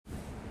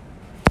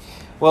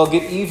Well,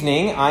 good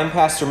evening. I'm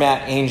Pastor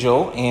Matt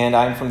Angel, and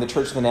I'm from the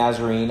Church of the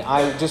Nazarene.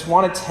 I just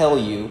want to tell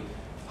you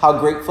how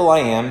grateful I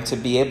am to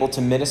be able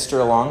to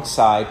minister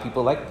alongside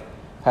people like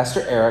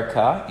Pastor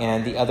Erica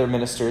and the other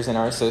ministers in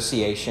our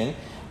association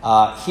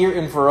here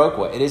in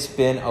Viroqua. It has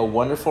been a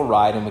wonderful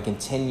ride, and we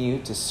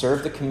continue to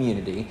serve the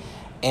community,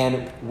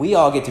 and we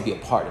all get to be a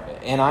part of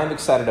it. And I'm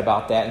excited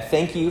about that. And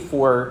thank you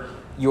for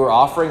your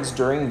offerings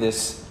during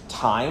this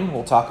time.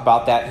 We'll talk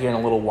about that here in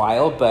a little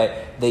while, but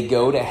they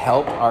go to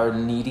help our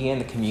needy in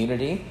the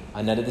community.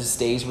 None of this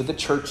stays with the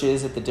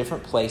churches at the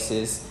different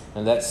places,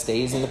 and that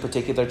stays in the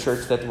particular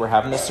church that we're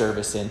having the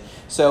service in.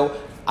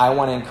 So I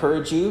want to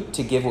encourage you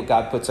to give what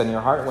God puts on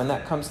your heart when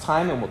that comes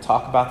time, and we'll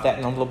talk about that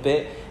in a little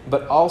bit.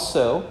 But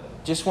also,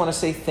 just want to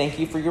say thank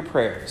you for your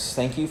prayers.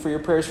 Thank you for your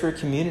prayers for your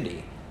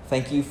community.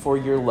 Thank you for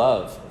your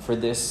love for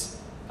this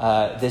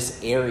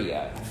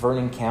area,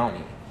 Vernon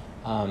County.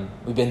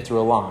 We've been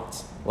through a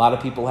lot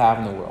of people have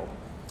in the world.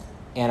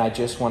 And I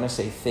just want to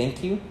say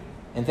thank you,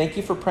 and thank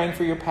you for praying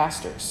for your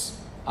pastors.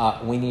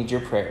 We need your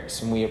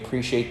prayers, and we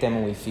appreciate them,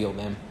 and we feel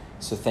them.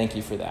 So thank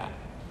you for that.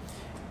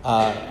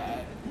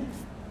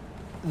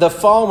 The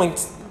following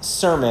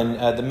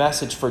sermon, the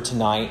message for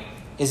tonight,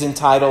 is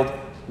entitled,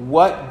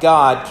 What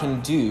God Can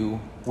Do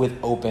with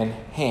Open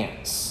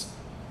Hands.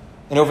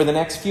 And over the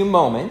next few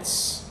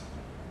moments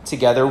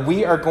together,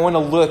 we are going to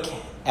look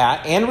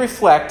at and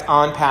reflect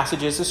on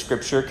passages of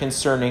Scripture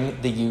concerning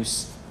the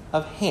use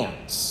of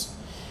hands.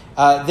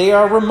 They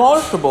are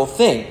remarkable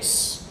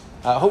things.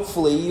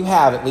 Hopefully you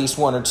have at least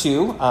one or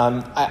two.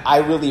 I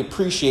really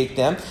appreciate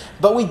them,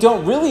 but we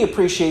don't really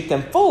appreciate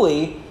them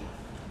fully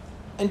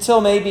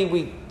until maybe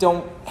we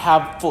don't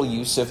have full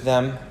use of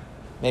them.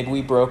 Maybe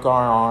we broke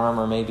our arm,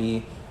 or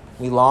maybe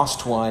we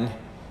lost one.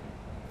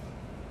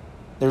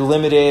 They're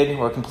limited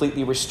or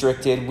completely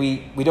restricted.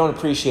 We don't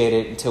appreciate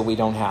it until we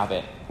don't have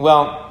it.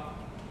 Well,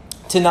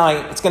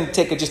 tonight, it's going to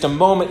take just a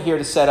moment here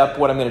to set up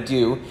what I'm going to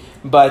do,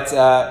 but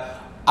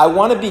I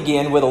want to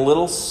begin with a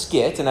little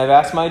skit, and I've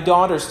asked my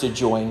daughters to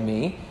join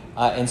me,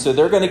 and so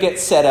they're going to get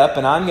set up,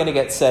 and I'm going to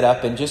get set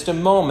up. In just a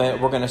moment,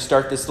 we're going to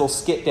start this little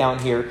skit down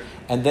here,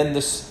 and then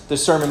the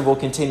sermon will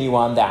continue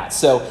on that.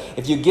 So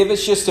if you give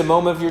us just a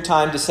moment of your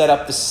time to set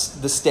up the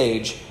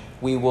stage,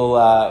 we will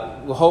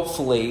we'll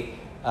hopefully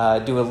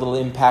do a little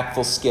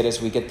impactful skit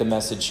as we get the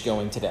message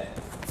going today.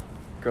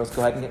 Girls,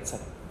 go ahead and get set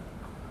up.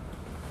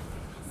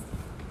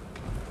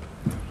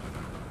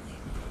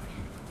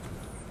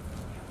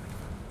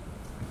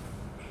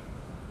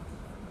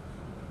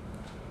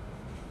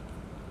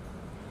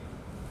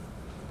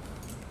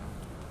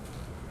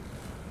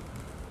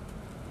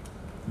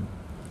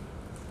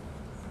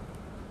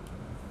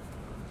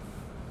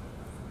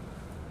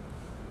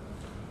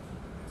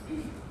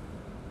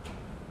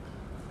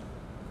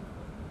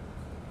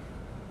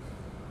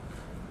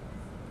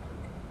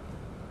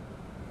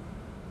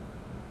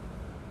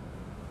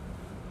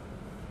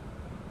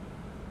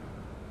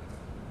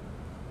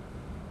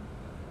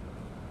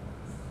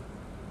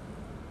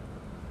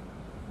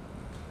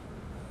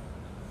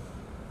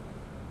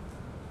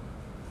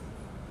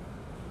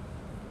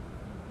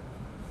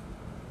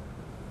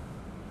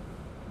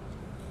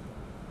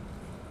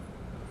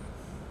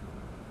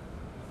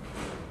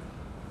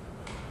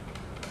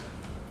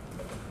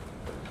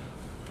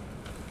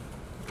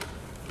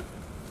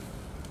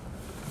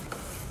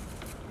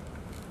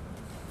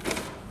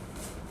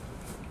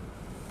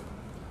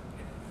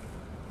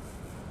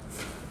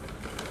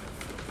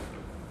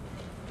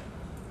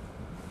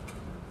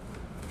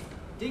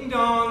 Ding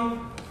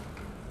dong.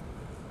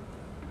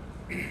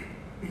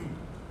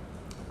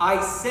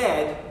 I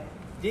said,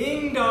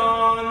 ding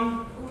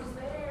dong. Who's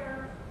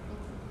there?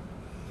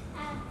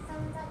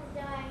 Someone's at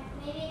the door.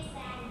 Maybe it's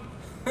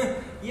Daddy.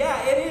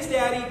 Yeah, it is,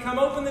 Daddy. Come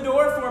open the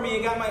door for me.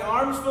 I got my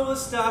arms full of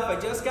stuff. I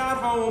just got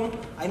home.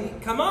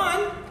 Come on,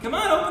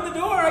 open the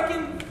door. I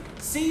can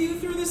see you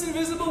through this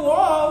invisible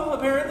wall,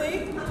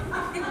 apparently.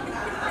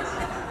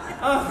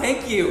 Oh,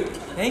 thank you.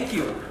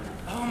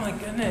 Oh my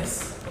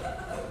goodness.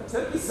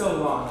 Took me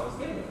so long. I was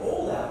getting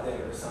old out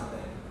there or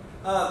something.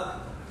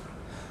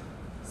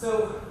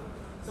 So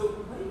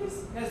what are you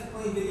guys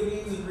playing video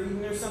games and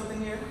reading or something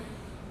here?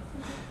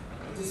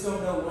 I just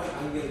don't know what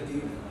I'm gonna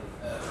do.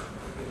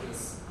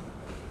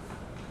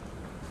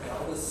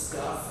 All this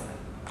stuff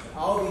and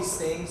all these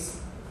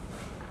things.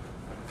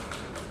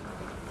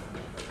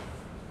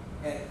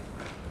 And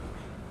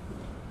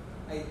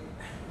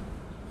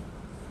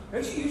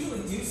don't you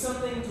usually do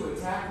something to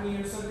attack me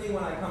or something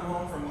when I come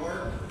home from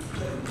work?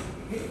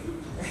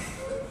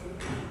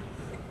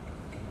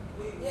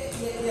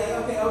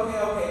 Yeah,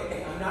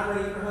 okay. I'm not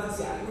ready for hugs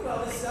yet. Look at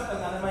all this stuff I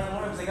got in my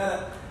arms. I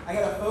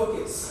gotta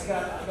focus. I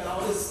got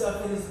all this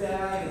stuff in his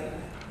bag, and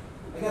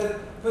I gotta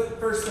put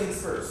first things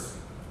first.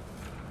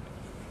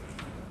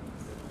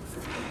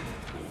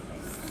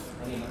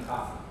 I need my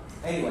coffee.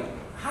 Anyway,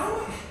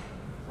 how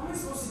am I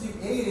supposed to do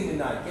anything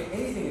tonight? Get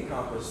anything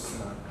accomplished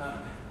tonight?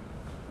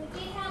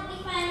 Would you help me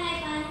find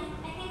my bunny?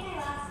 I think I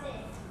lost it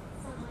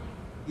somewhere.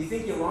 You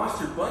think you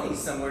lost your bunny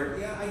somewhere?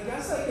 Yeah, I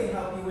guess I can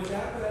help you with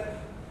that, but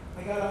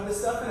I got all this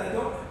stuff, and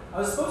I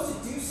was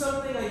supposed to do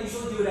something. I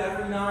usually do it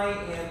every night,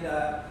 and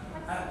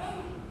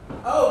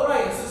oh,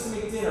 right, I'm supposed to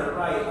make dinner,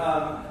 right.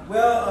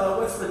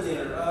 What's for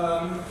dinner?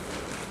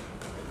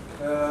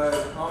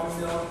 Almond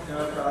milk, no,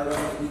 I probably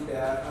don't want to eat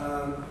that.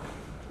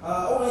 I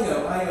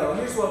know,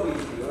 here's what we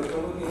can do.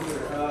 Look in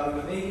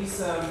here. Maybe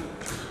some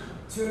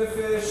tuna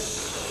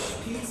fish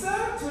pizza?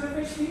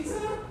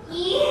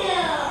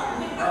 Yeah.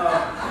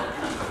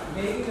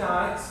 Maybe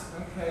not,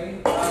 okay.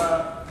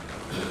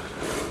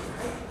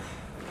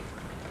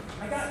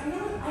 I got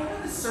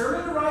the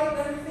sermon to write and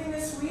everything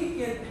this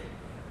week,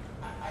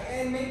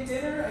 and make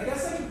dinner. I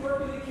guess I could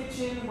work in the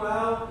kitchen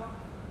while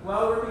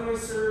working my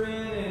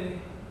sermon and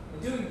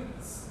doing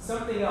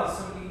something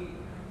else.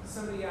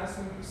 Somebody asked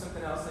me to do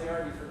something else. I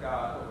already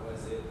forgot. What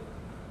was it?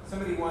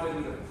 Somebody wanted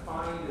me to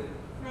find it.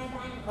 My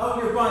bunny.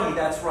 Oh, your bunny.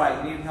 That's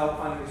right. You need help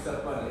finding your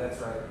stuffed bunny. That's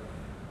right.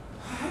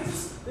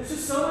 There's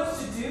just so much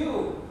to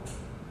do,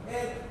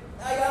 and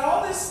I got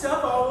all this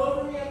stuff all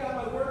over me. I got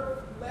my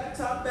work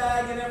laptop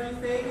bag and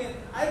everything, and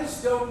I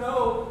just don't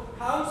know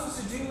how I'm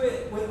supposed to do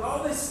it with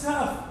all this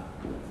stuff.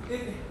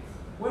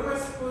 What am I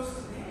supposed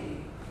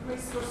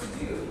to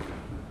do?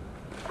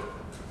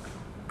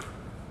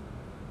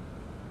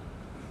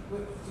 Do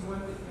you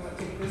want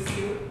to take this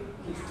too?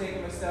 Did you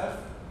take my stuff?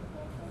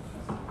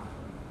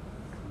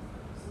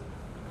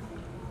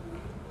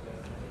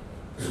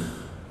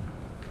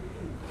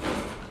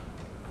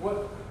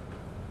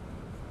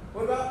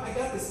 What about, I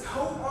got this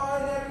coat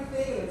on and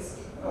everything, and it's,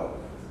 I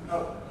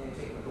need to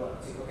take my glove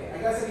too. Okay, I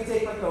guess I can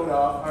take my coat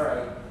off. All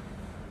right.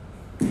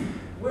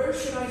 Where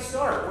should I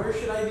start? Where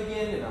should I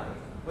begin tonight?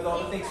 With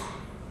all the things?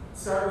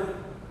 Okay,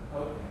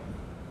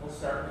 we'll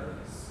start with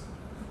this.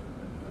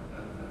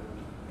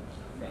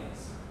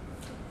 Thanks.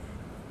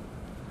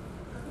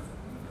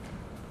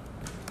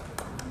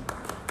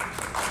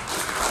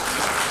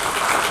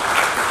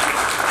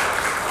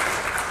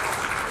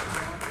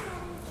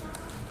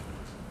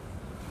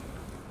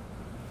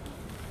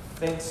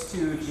 Thanks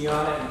to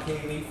Gianna and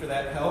Kaylee for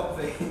that help.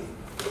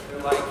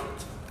 They're like,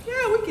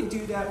 yeah, we can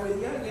do that with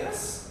you, I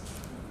guess.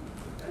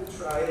 And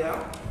try it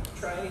out.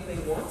 Try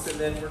anything once, and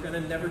then we're going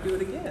to never do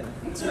it again.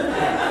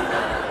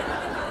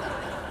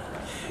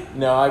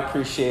 No, I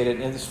appreciate it.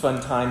 And it's a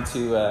fun time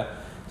to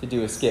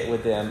do a skit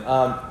with them.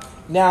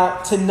 Now,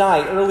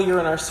 tonight, earlier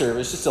in our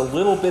service, just a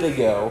little bit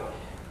ago,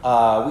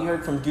 we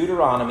heard from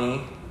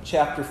Deuteronomy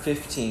chapter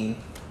 15,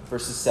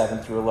 verses 7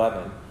 through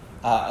 11.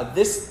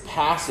 This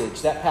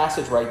passage, that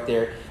passage right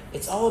there,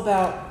 it's all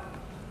about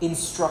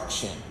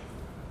instruction.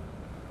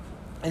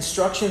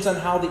 Instructions on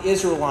how the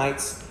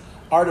Israelites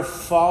are to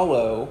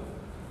follow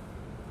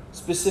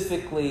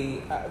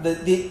specifically,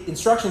 the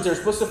instructions they're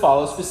supposed to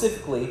follow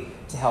specifically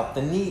to help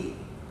the needy.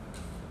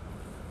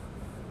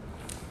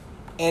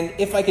 And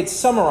if I could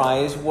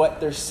summarize what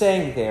they're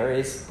saying there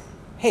is,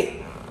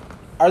 hey,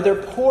 are there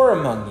poor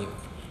among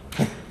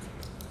you?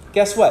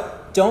 Guess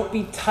what? Don't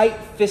be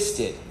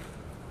tight-fisted.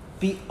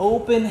 Be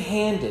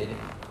open-handed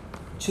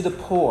to the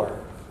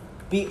poor.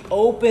 Be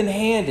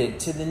open-handed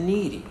to the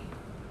needy.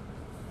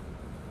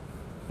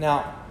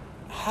 Now,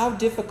 how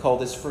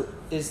difficult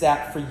is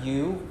that for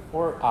you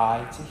or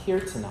I to hear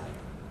tonight?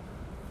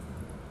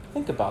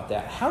 Think about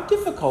that. How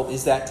difficult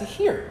is that to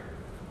hear?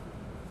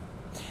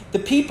 The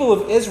people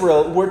of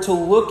Israel were to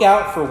look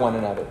out for one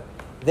another.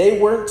 They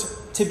weren't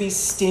to be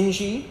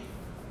stingy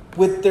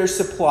with their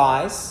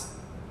supplies.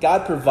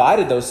 God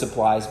provided those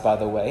supplies, by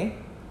the way.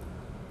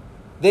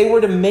 They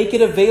were to make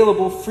it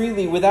available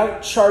freely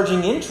without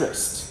charging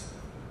interest.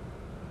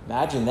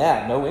 Imagine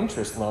that, no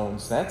interest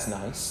loans. That's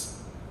nice.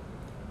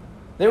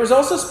 There was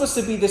also supposed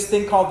to be this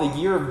thing called the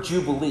Year of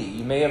Jubilee.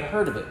 You may have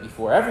heard of it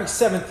before. Every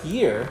 7th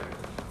year,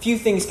 a few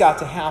things got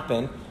to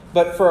happen.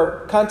 But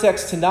for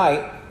context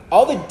tonight,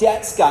 all the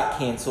debts got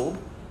canceled.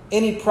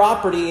 Any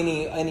property,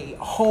 any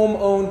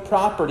home-owned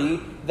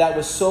property that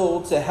was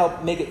sold to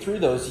help make it through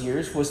those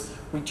years was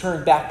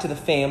returned back to the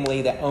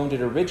family that owned it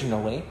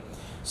originally.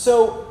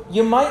 So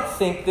you might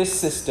think this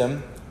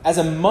system, as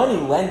a money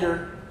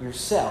lender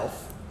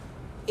yourself,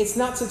 it's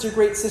not such a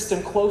great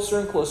system closer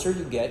and closer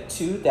you get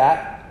to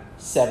that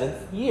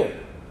 7th year,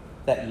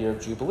 that year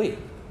of Jubilee.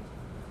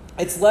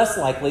 It's less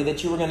likely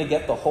that you were going to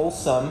get the whole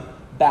sum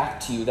back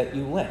to you that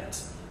you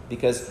lent,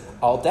 because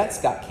all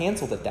debts got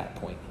canceled at that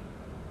point.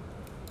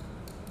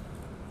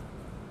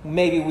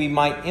 Maybe we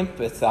might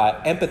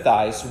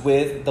empathize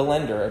with the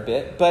lender a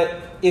bit, but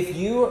if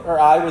you or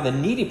I were the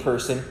needy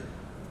person,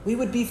 we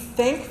would be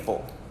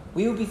thankful.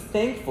 We would be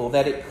thankful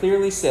that it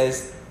clearly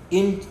says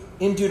in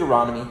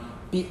Deuteronomy,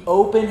 be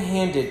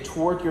open-handed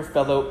toward your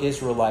fellow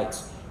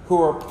Israelites who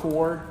are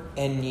poor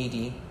and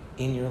needy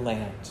in your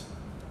land.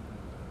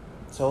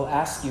 So I'll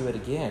ask you it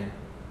again.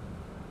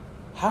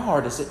 How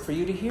hard is it for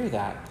you to hear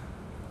that?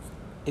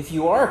 If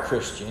you are a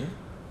Christian,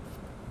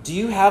 do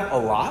you have a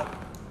lot?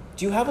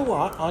 Do you have a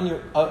lot on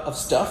your of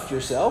stuff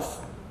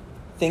yourself?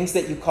 Things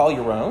that you call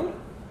your own?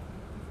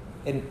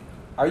 And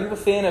are you a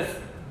fan of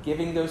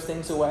giving those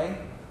things away?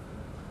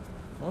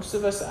 Most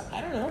of us,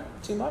 I don't know,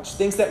 too much.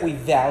 Things that we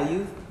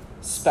value,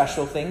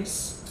 special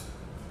things.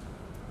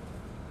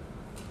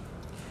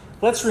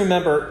 let's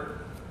remember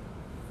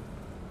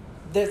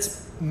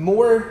that's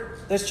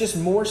just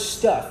more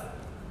stuff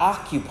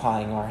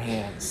occupying our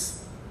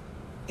hands.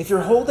 If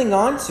you're holding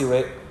on to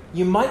it,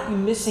 you might be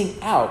missing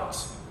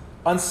out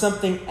on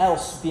something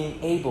else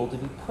being able to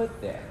be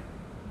put there.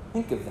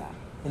 Think of that.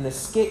 In the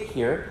skit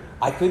here,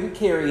 I couldn't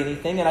carry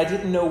anything, and I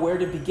didn't know where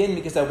to begin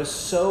because I was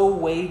so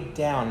weighed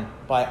down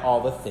by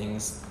all the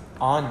things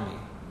on me.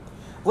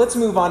 Let's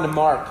move on to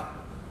Mark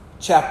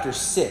chapter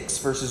 6,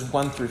 verses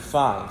 1 through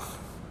 5.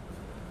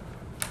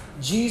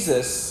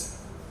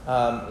 Jesus,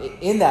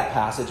 in that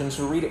passage, I'm just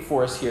going to read it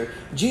for us here.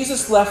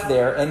 Jesus left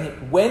there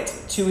and went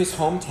to his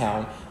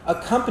hometown,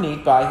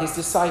 accompanied by his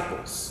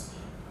disciples.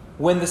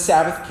 When the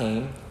Sabbath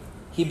came,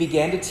 he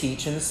began to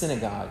teach in the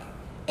synagogue,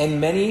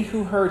 and many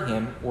who heard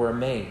him were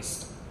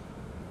amazed.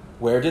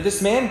 "Where did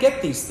this man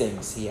get these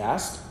things?" They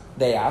asked.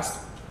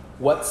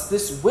 "What's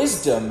this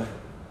wisdom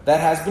that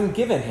has been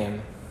given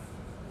him?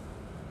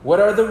 What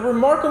are the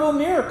remarkable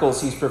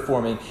miracles he's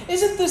performing?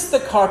 Isn't this the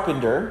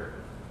carpenter?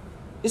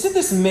 Isn't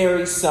this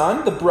Mary's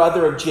son, the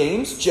brother of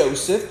James,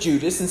 Joseph,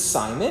 Judas, and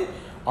Simon?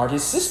 Aren't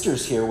his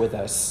sisters here with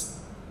us?"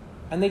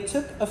 And they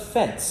took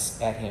offense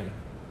at him.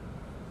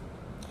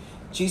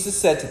 Jesus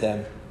said to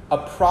them, "A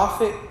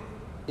prophet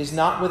is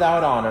not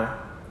without honor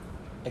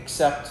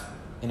except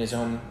in his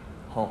own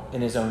home,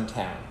 in his own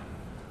town,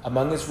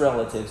 among his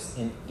relatives,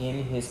 and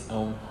in his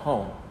own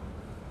home."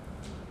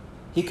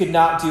 He could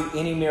not do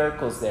any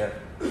miracles there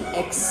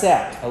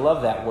except, I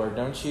love that word,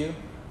 don't you?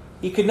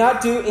 He could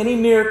not do any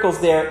miracles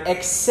there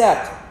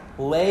except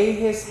lay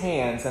his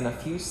hands on a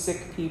few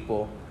sick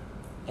people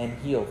and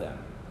heal them.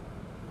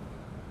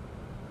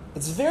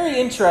 It's a very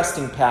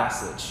interesting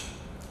passage.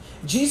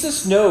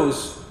 Jesus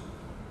knows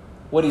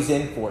what he's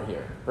in for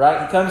here,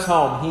 right? He comes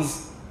home.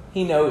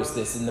 He knows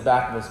this in the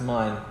back of his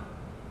mind.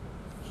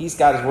 He's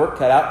got his work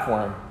cut out for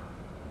him.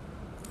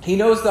 He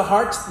knows the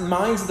hearts and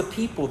minds of the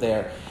people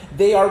there.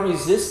 They are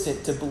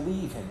resistant to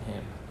believe in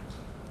him.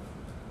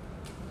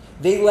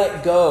 They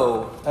let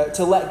go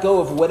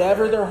of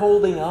whatever they're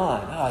holding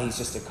on. He's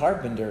just a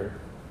carpenter.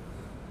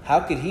 How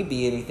could he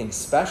be anything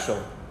special?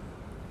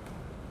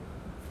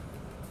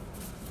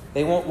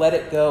 They won't let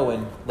it go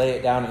and lay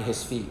it down at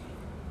his feet.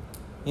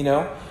 You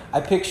know, I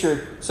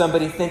pictured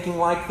somebody thinking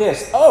like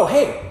this. "Oh,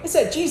 hey, it's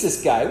that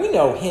Jesus guy. We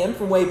know him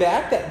from way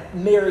back, that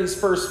Mary's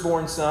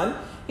firstborn son.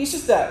 He's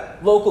just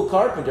that local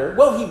carpenter."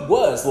 Well, he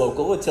was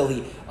local until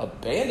he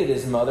abandoned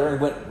his mother and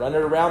went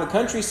running around the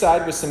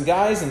countryside with some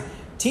guys and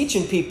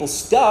teaching people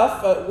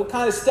stuff. What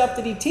kind of stuff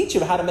did he teach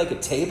them? How to make a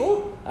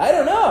table? I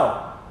don't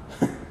know.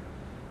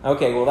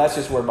 Okay, well, that's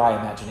just where my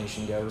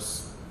imagination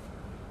goes.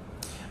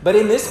 But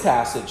in this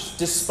passage,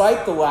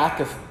 despite the lack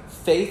of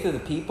faith of the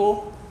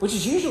people, which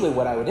is usually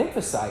what I would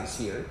emphasize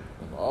here,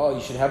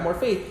 you should have more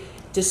faith.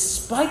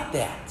 Despite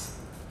that,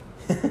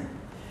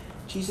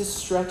 Jesus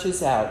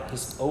stretches out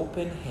his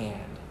open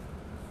hands,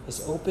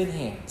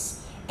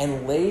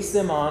 and lays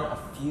them on a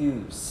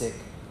few sick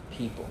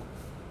people.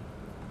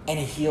 And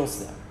he heals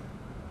them.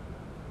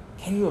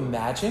 Can you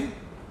imagine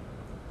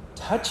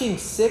touching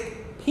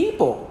sick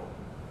people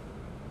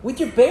with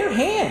your bare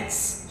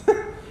hands?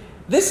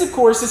 This, of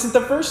course, isn't the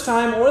first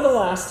time or the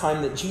last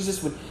time that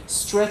Jesus would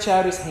stretch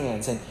out his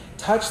hands and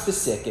touch the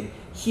sick and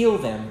heal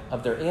them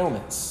of their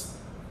ailments.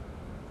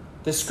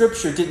 The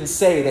scripture didn't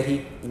say that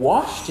he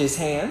washed his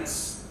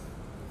hands,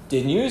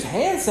 didn't use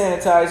hand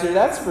sanitizer,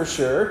 that's for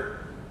sure.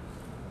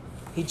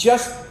 He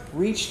just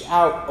reached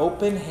out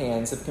open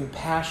hands of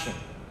compassion,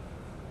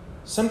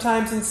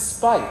 sometimes in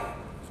spite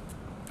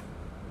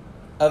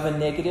of a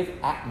negative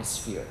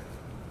atmosphere.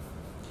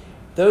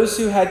 Those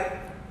who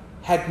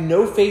had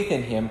no faith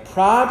in him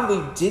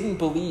probably didn't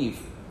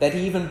believe that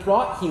he even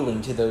brought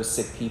healing to those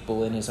sick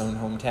people in his own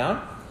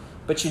hometown.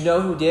 But you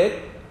know who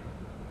did?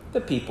 The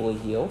people he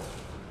healed.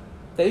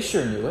 They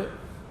sure knew it.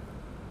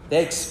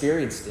 They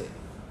experienced it.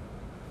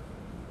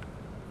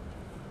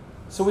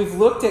 So we've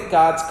looked at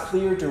God's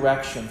clear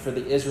direction for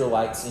the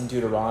Israelites in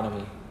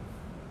Deuteronomy.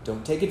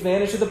 Don't take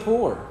advantage of the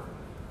poor.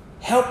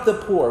 Help the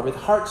poor with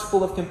hearts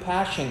full of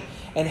compassion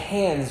and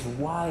hands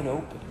wide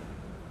open.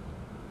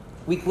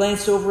 We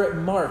glanced over at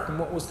Mark and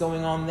what was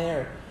going on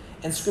there.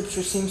 And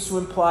Scripture seems to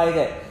imply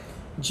that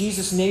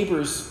Jesus'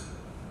 neighbors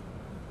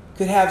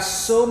could have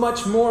so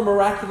much more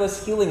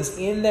miraculous healings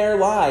in their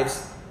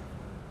lives,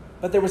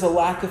 but there was a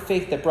lack of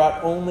faith that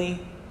brought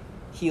only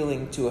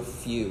healing to a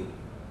few.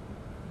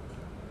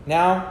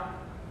 Now,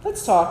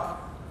 let's talk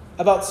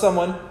about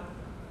someone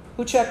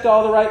who checked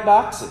all the right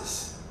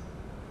boxes.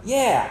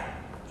 Yeah,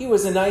 he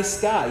was a nice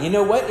guy. You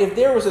know what? If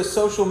there was a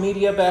social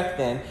media back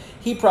then,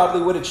 he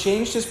probably would have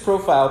changed his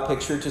profile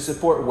picture to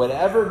support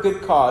whatever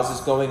good cause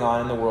is going on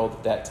in the world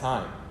at that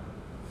time.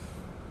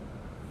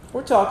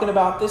 We're talking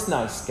about this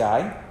nice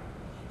guy.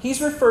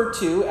 He's referred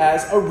to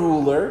as a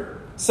ruler,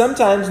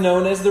 sometimes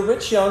known as the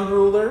rich young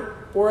ruler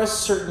or a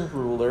certain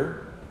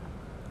ruler.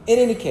 In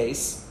any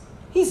case,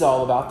 he's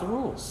all about the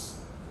rules.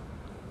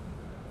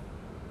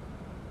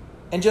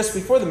 And just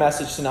before the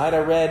message tonight, I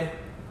read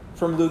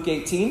from Luke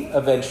 18,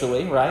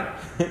 eventually, right?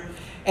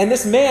 And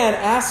this man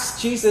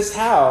asks Jesus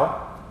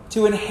how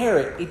to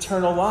inherit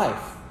eternal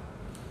life.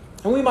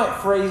 And we might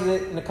phrase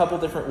it in a couple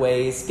different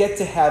ways. Get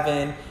to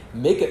heaven,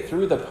 make it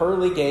through the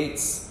pearly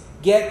gates,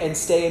 get and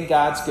stay in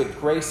God's good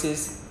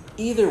graces.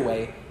 Either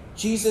way,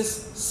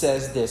 Jesus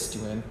says this to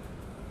him.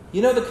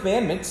 You know the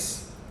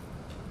commandments.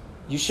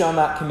 You shall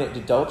not commit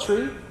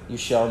adultery. You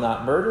shall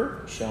not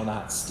murder. You shall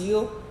not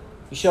steal.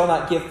 You shall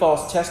not give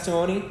false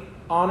testimony.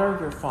 Honor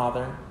your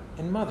father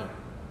and mother.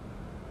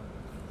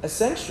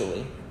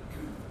 Essentially,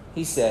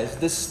 he says,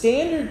 the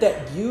standard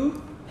that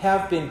you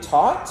have been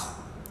taught,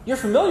 you're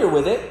familiar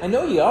with it. I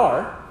know you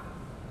are.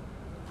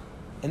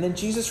 And then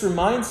Jesus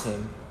reminds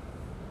him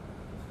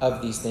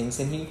of these things,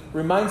 and he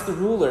reminds the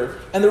ruler.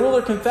 And the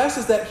ruler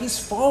confesses that he's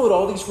followed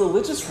all these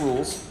religious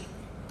rules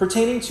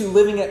pertaining to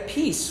living at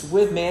peace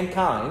with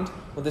mankind,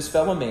 with his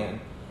fellow man.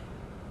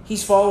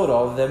 He's followed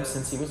all of them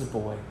since he was a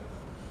boy.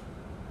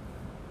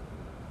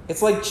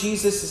 It's like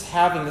Jesus is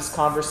having this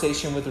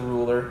conversation with the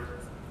ruler,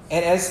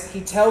 and as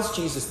he tells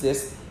Jesus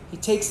this, he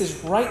takes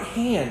his right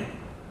hand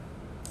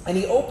and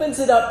he opens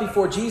it up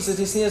before Jesus.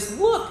 He says,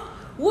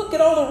 look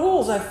at all the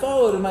rules I've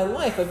followed in my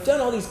life. I've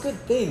done all these good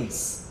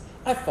things.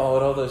 I've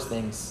followed all those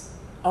things,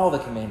 all the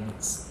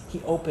commandments.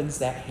 He opens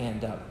that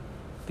hand up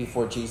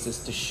before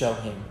Jesus to show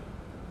him.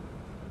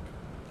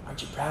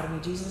 Aren't you proud of me,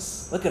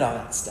 Jesus? Look at all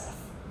that stuff.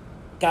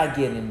 God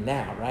getting him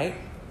now, right?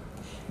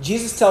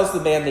 Jesus tells the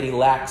man that he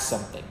lacks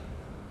something.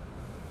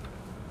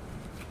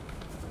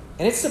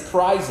 And it's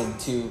surprising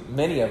to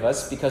many of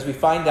us because we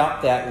find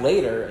out that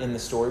later in the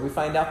story, we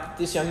find out that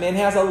this young man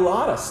has a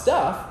lot of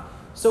stuff.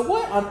 So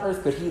what on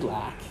earth could he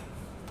lack?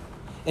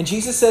 And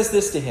Jesus says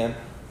this to him,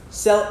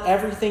 sell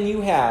everything you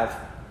have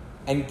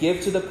and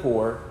give to the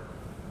poor,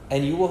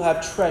 and you will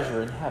have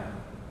treasure in heaven.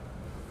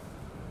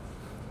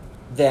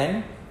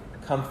 Then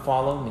come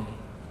follow me.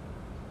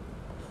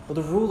 Well,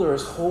 the ruler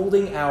is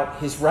holding out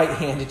his right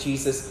hand to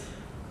Jesus,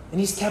 and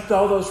he's kept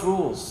all those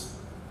rules.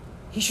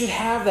 He should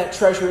have that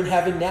treasure in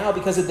heaven now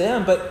because of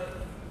them, but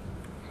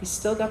he's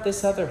still got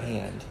this other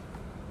hand,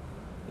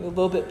 a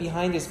little bit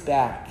behind his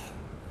back.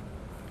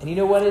 And you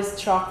know what it's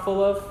chock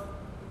full of?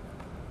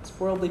 It's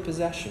worldly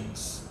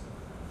possessions.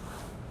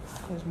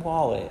 His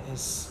wallet,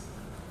 his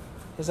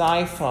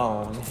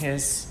iPhone,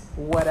 his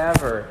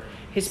whatever,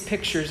 his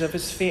pictures of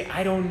his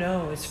I don't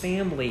know, his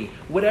family,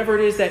 whatever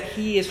it is that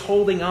he is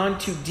holding on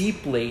to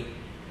deeply,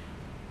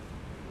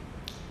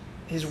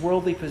 his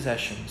worldly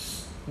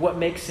possessions, what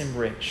makes him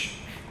rich.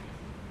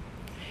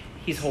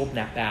 He's holding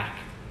that back.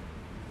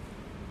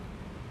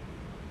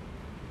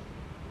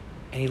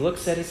 And he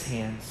looks at his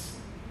hands,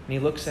 and he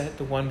looks at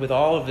the one with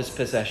all of his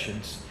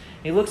possessions.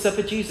 And he looks up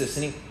at Jesus,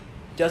 and he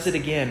does it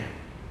again.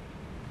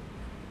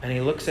 And he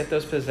looks at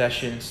those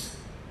possessions,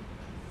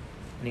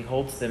 and he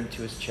holds them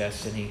to his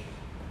chest, and he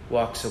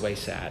walks away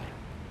sad.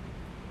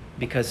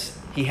 Because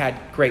he had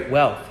great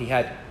wealth. He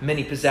had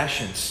many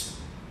possessions.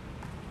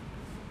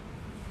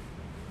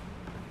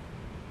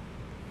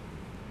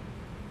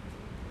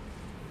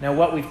 Now,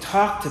 what we've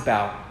talked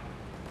about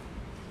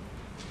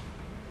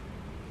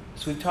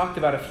is we've talked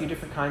about a few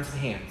different kinds of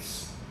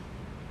hands.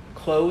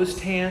 Closed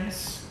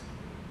hands,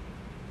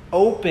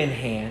 open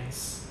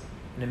hands,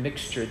 and a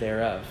mixture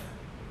thereof.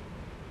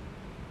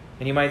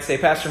 And you might say,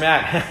 Pastor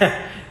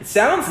Matt, it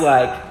sounds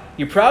like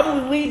you're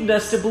probably leading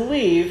us to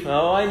believe,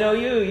 oh, I know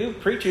you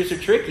preachers are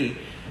tricky.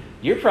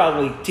 You're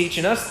probably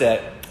teaching us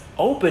that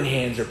open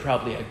hands are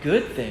probably a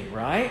good thing,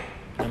 right?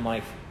 And I'm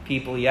like,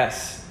 people,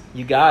 yes.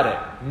 You got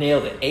it.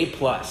 Nailed it.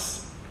 A+.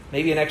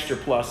 Maybe an extra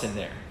plus in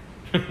there.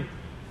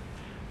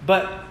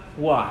 But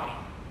why?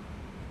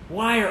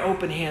 Why are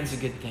open hands a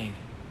good thing?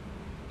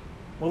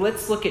 Well,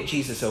 let's look at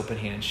Jesus' open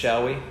hands,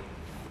 shall we?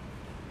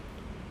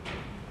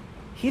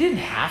 He didn't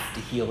have to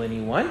heal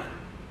anyone,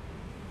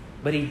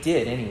 but he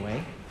did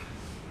anyway.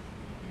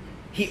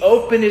 He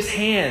opened his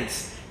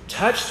hands,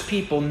 touched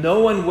people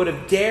no one would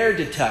have dared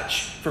to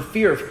touch for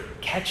fear of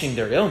catching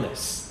their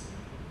illness.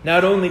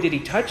 Not only did he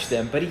touch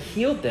them, but he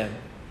healed them.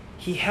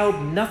 He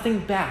held nothing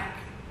back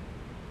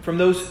from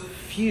those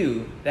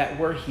few that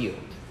were healed.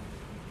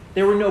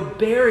 There were no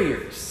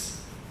barriers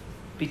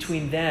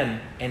between them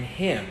and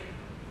him.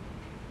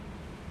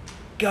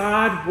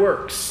 God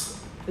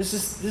works. This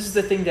is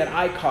the thing that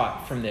I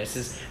caught from this,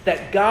 is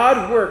that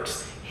God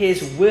works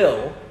his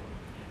will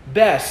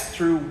best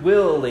through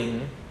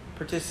willing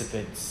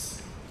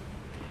participants.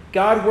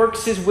 God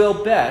works his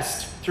will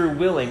best through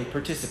willing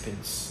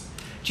participants.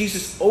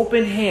 Jesus'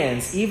 open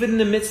hands, even in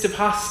the midst of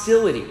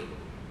hostility,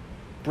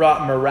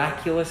 brought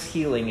miraculous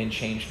healing and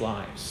changed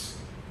lives.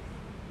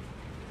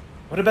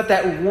 What about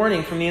that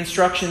warning from the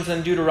instructions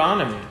in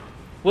Deuteronomy?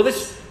 Well,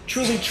 this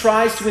truly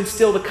tries to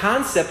instill the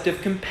concept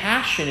of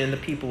compassion in the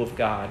people of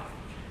God.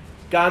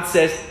 God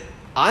says,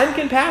 I'm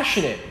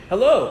compassionate.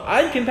 Hello,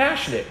 I'm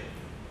compassionate.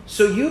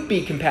 So you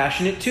be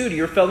compassionate too to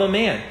your fellow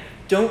man.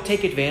 Don't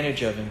take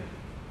advantage of him.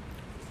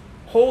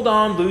 Hold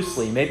on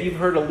loosely. Maybe you've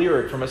heard a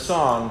lyric from a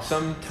song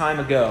some time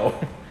ago.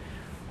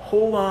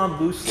 Hold on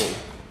loosely.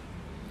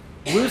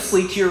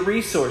 Loosely to your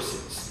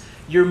resources,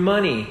 your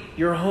money,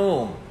 your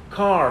home,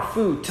 car,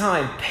 food,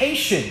 time,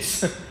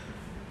 patience.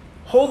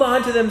 Hold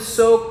on to them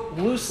so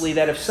loosely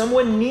that if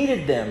someone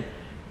needed them,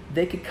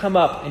 they could come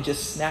up and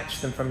just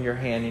snatch them from your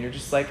hand. And you're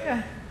just like,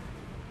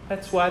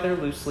 that's why they're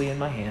loosely in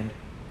my hand.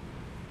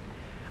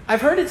 I've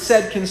heard it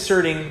said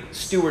concerning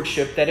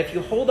stewardship that if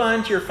you hold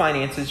on to your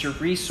finances, your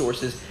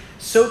resources,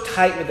 so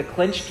tight with a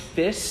clenched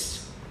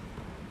fist,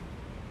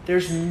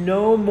 there's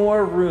no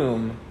more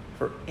room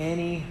for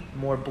any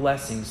more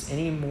blessings,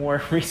 any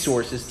more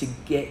resources to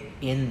get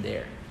in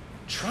there.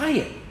 Try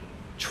it.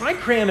 Try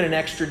cramming an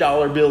extra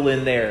dollar bill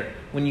in there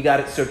when you got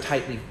it so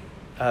tightly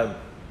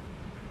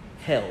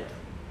held.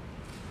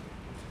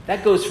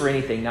 That goes for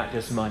anything, not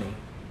just money.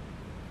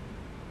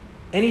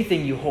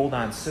 Anything you hold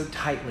on so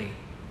tightly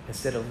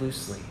instead of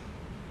loosely,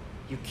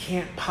 you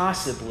can't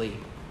possibly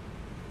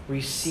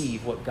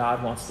receive what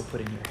God wants to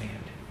put in your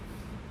hand.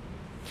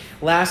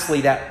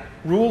 Lastly, that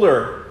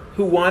ruler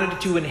who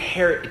wanted to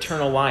inherit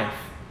eternal life.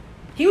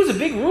 He was a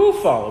big rule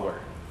follower.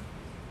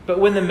 But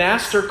when the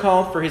master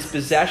called for his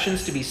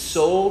possessions to be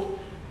sold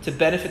to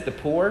benefit the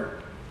poor,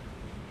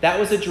 that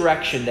was a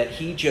direction that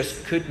he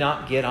just could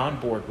not get on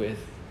board with.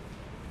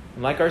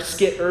 And like our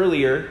skit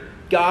earlier,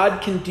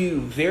 God can do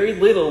very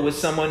little with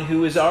someone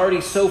who is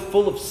already so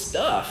full of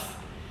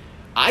stuff.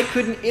 I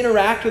couldn't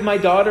interact with my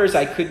daughters.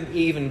 I couldn't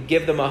even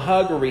give them a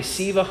hug or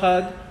receive a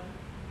hug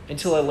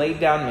until I laid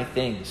down my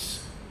things.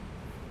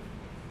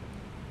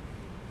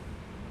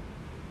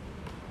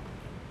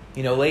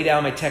 Lay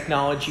down my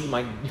technology,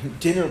 my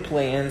dinner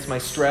plans, my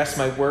stress,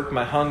 my work,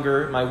 my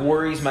hunger, my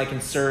worries, my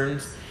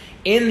concerns.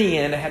 In the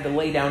end, I had to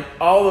lay down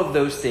all of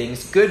those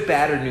things, good,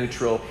 bad, or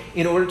neutral,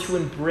 in order to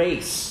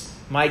embrace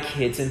my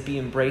kids and be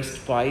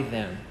embraced by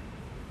them.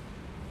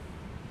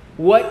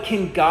 What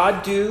can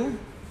God do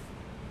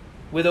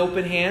with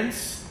open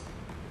hands?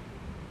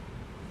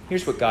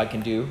 Here's what God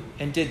can do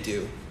and did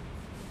do.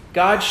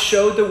 God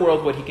showed the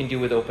world what he can do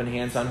with open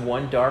hands on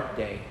one dark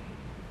day,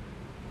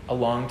 a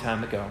long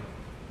time ago.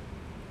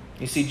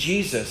 You see,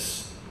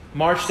 Jesus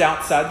marched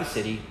outside the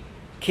city,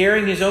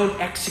 carrying his own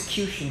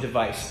execution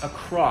device, a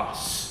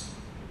cross,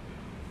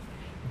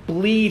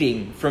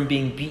 bleeding from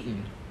being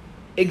beaten,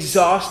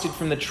 exhausted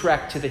from the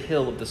trek to the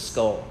hill of the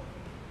skull.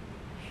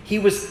 He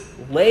was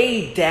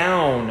laid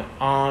down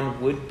on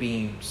wood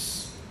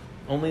beams,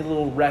 only a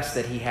little rest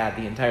that he had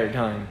the entire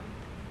time,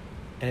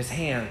 and his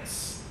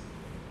hands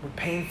were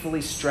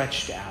painfully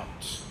stretched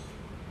out.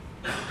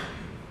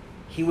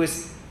 He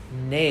was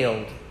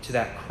nailed to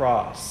that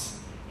cross,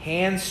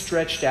 hands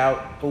stretched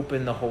out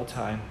open the whole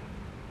time,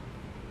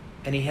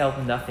 and he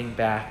held nothing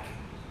back.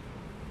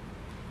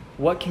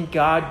 What can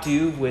God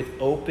do with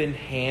open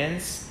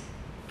hands?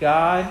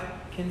 God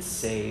can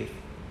save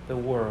the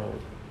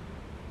world.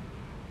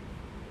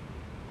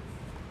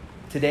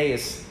 Today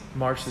is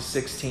March the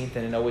 16th,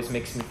 and it always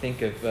makes me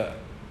think of the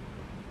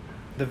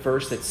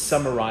verse that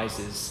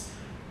summarizes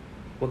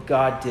what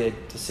God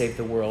did to save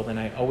the world, and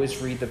I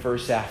always read the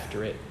verse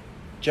after it.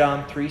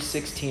 John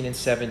 3:16 and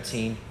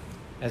 17.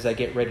 As I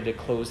get ready to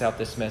close out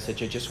this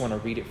message, I just want to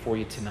read it for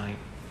you tonight.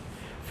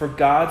 For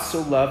God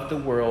so loved the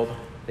world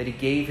that he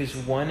gave his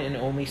one and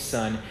only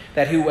Son,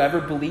 that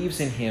whoever believes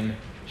in him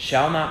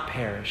shall not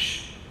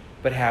perish,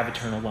 but have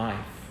eternal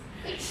life.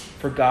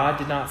 For God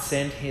did not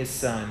send his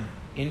Son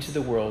into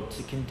the world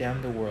to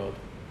condemn the world,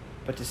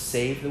 but to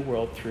save the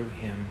world through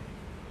him.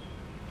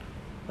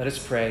 Let us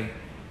pray.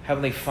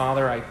 Heavenly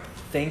Father, I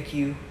thank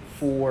you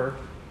for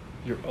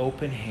your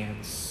open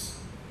hands.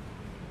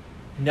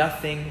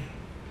 Nothing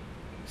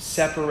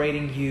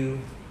separating you,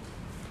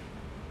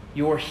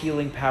 your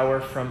healing power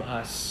from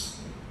us.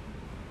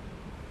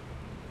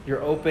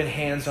 Your open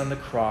hands on the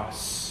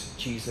cross,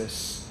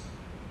 Jesus,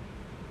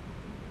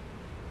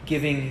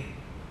 giving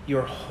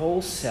your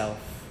whole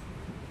self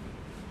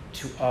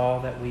to all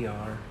that we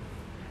are.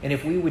 And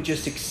if we would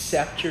just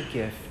accept your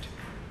gift,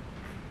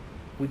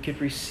 we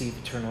could receive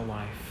eternal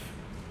life.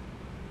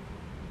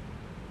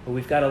 But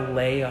we've got to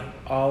lay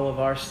all of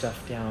our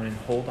stuff down and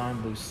hold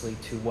on loosely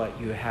to what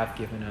you have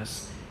given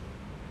us,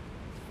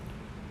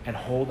 and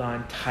hold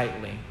on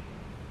tightly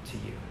to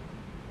you.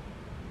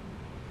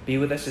 Be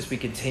with us as we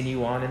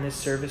continue on in this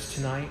service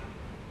tonight.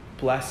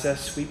 Bless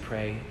us, we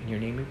pray. In your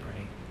name we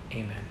pray.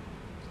 Amen.